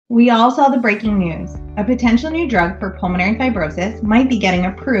We all saw the breaking news. A potential new drug for pulmonary fibrosis might be getting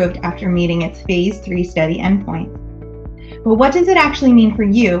approved after meeting its Phase III study endpoint. But what does it actually mean for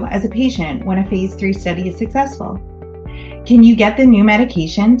you as a patient when a Phase III study is successful? Can you get the new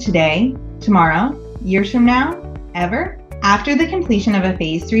medication today, tomorrow, years from now, ever? After the completion of a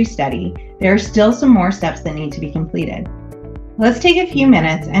Phase III study, there are still some more steps that need to be completed. Let's take a few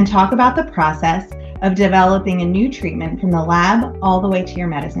minutes and talk about the process of developing a new treatment from the lab all the way to your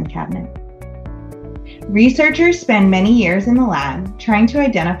medicine cabinet. Researchers spend many years in the lab trying to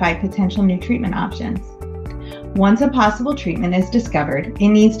identify potential new treatment options. Once a possible treatment is discovered, it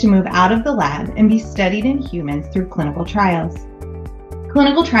needs to move out of the lab and be studied in humans through clinical trials.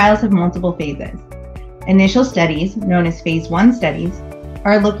 Clinical trials have multiple phases. Initial studies, known as Phase I studies,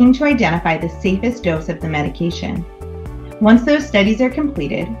 are looking to identify the safest dose of the medication. Once those studies are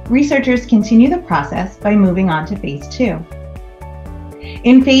completed, researchers continue the process by moving on to Phase II.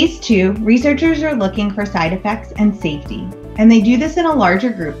 In Phase II, researchers are looking for side effects and safety, and they do this in a larger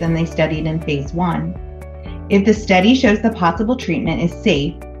group than they studied in Phase I. If the study shows the possible treatment is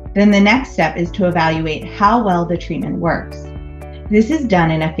safe, then the next step is to evaluate how well the treatment works. This is done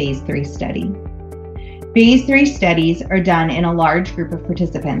in a Phase III study. Phase III studies are done in a large group of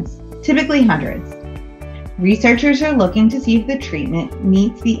participants, typically hundreds. Researchers are looking to see if the treatment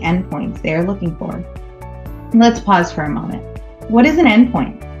meets the endpoints they are looking for. Let's pause for a moment. What is an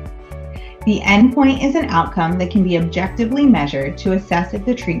endpoint? The endpoint is an outcome that can be objectively measured to assess if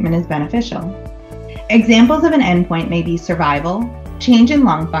the treatment is beneficial. Examples of an endpoint may be survival, change in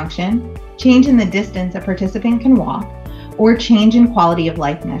lung function, change in the distance a participant can walk, or change in quality of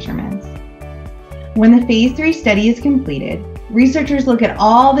life measurements. When the Phase III study is completed, researchers look at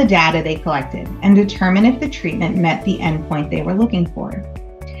all the data they collected and determine if the treatment met the endpoint they were looking for.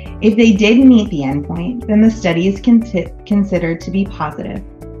 If they did meet the endpoint, then the study is considered to be positive.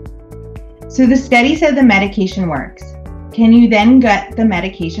 So the study said the medication works. Can you then get the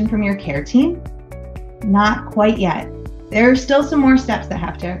medication from your care team? Not quite yet. There are still some more steps that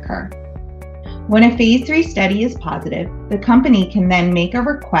have to occur. When a Phase III study is positive, the company can then make a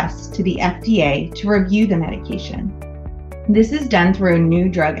request to the FDA to review the medication. This is done through a new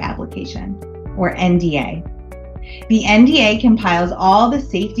drug application, or NDA. The NDA compiles all the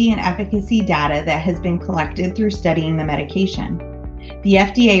safety and efficacy data that has been collected through studying the medication. The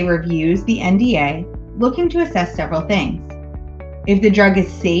FDA reviews the NDA, looking to assess several things. If the drug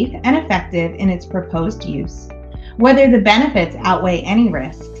is safe and effective in its proposed use, whether the benefits outweigh any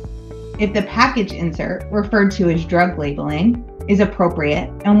risks, if the package insert, referred to as drug labeling, is appropriate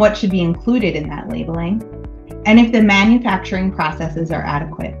and what should be included in that labeling, and if the manufacturing processes are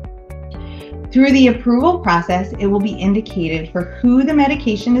adequate. Through the approval process, it will be indicated for who the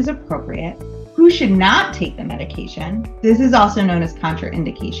medication is appropriate, who should not take the medication. This is also known as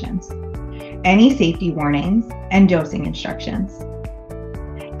contraindications, any safety warnings, and dosing instructions.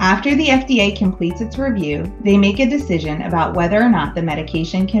 After the FDA completes its review, they make a decision about whether or not the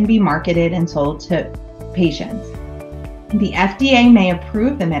medication can be marketed and sold to patients. The FDA may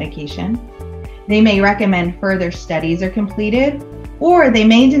approve the medication. They may recommend further studies are completed, or they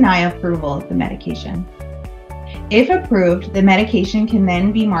may deny approval of the medication. If approved, the medication can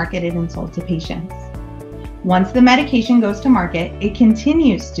then be marketed and sold to patients. Once the medication goes to market, it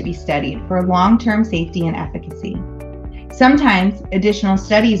continues to be studied for long-term safety and efficacy. Sometimes additional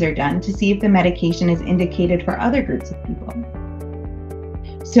studies are done to see if the medication is indicated for other groups of people.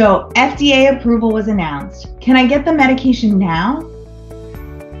 So FDA approval was announced. Can I get the medication now?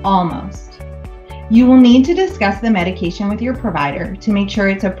 Almost. You will need to discuss the medication with your provider to make sure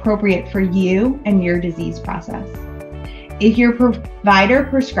it's appropriate for you and your disease process. If your provider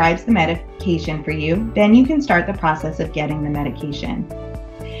prescribes the medication for you, then you can start the process of getting the medication.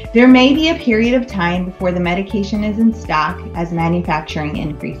 There may be a period of time before the medication is in stock as manufacturing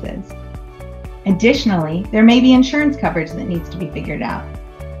increases. Additionally, there may be insurance coverage that needs to be figured out.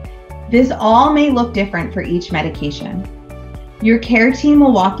 This all may look different for each medication. Your care team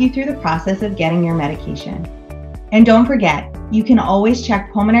will walk you through the process of getting your medication. And don't forget, you can always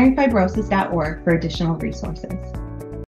check pulmonaryfibrosis.org for additional resources.